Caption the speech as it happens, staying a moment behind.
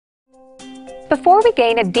Before we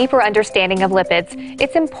gain a deeper understanding of lipids,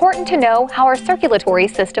 it's important to know how our circulatory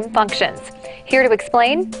system functions. Here to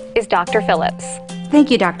explain is Dr. Phillips. Thank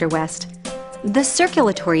you, Dr. West. The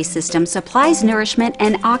circulatory system supplies nourishment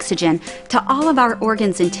and oxygen to all of our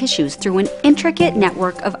organs and tissues through an intricate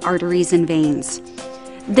network of arteries and veins.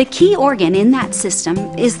 The key organ in that system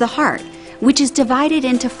is the heart, which is divided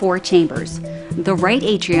into 4 chambers: the right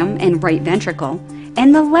atrium and right ventricle,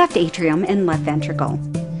 and the left atrium and left ventricle.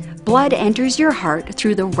 Blood enters your heart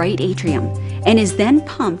through the right atrium and is then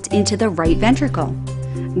pumped into the right ventricle.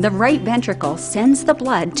 The right ventricle sends the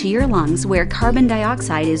blood to your lungs, where carbon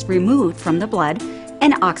dioxide is removed from the blood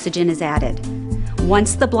and oxygen is added.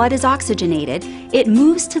 Once the blood is oxygenated, it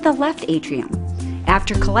moves to the left atrium.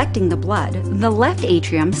 After collecting the blood, the left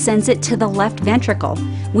atrium sends it to the left ventricle,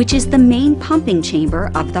 which is the main pumping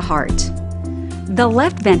chamber of the heart. The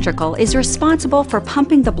left ventricle is responsible for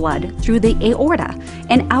pumping the blood through the aorta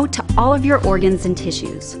and out to all of your organs and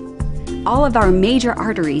tissues. All of our major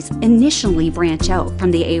arteries initially branch out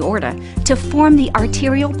from the aorta to form the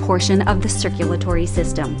arterial portion of the circulatory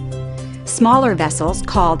system. Smaller vessels,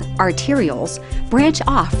 called arterioles, branch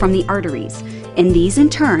off from the arteries, and these in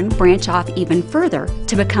turn branch off even further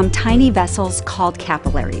to become tiny vessels called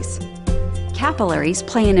capillaries. Capillaries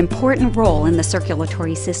play an important role in the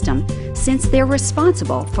circulatory system since they're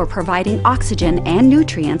responsible for providing oxygen and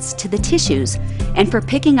nutrients to the tissues and for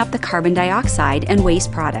picking up the carbon dioxide and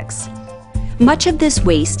waste products. Much of this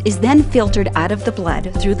waste is then filtered out of the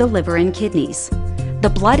blood through the liver and kidneys.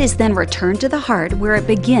 The blood is then returned to the heart, where it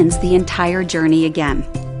begins the entire journey again.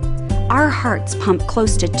 Our hearts pump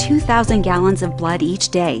close to 2,000 gallons of blood each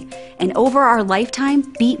day, and over our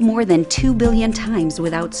lifetime beat more than 2 billion times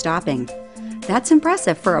without stopping. That's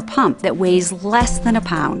impressive for a pump that weighs less than a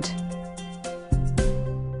pound.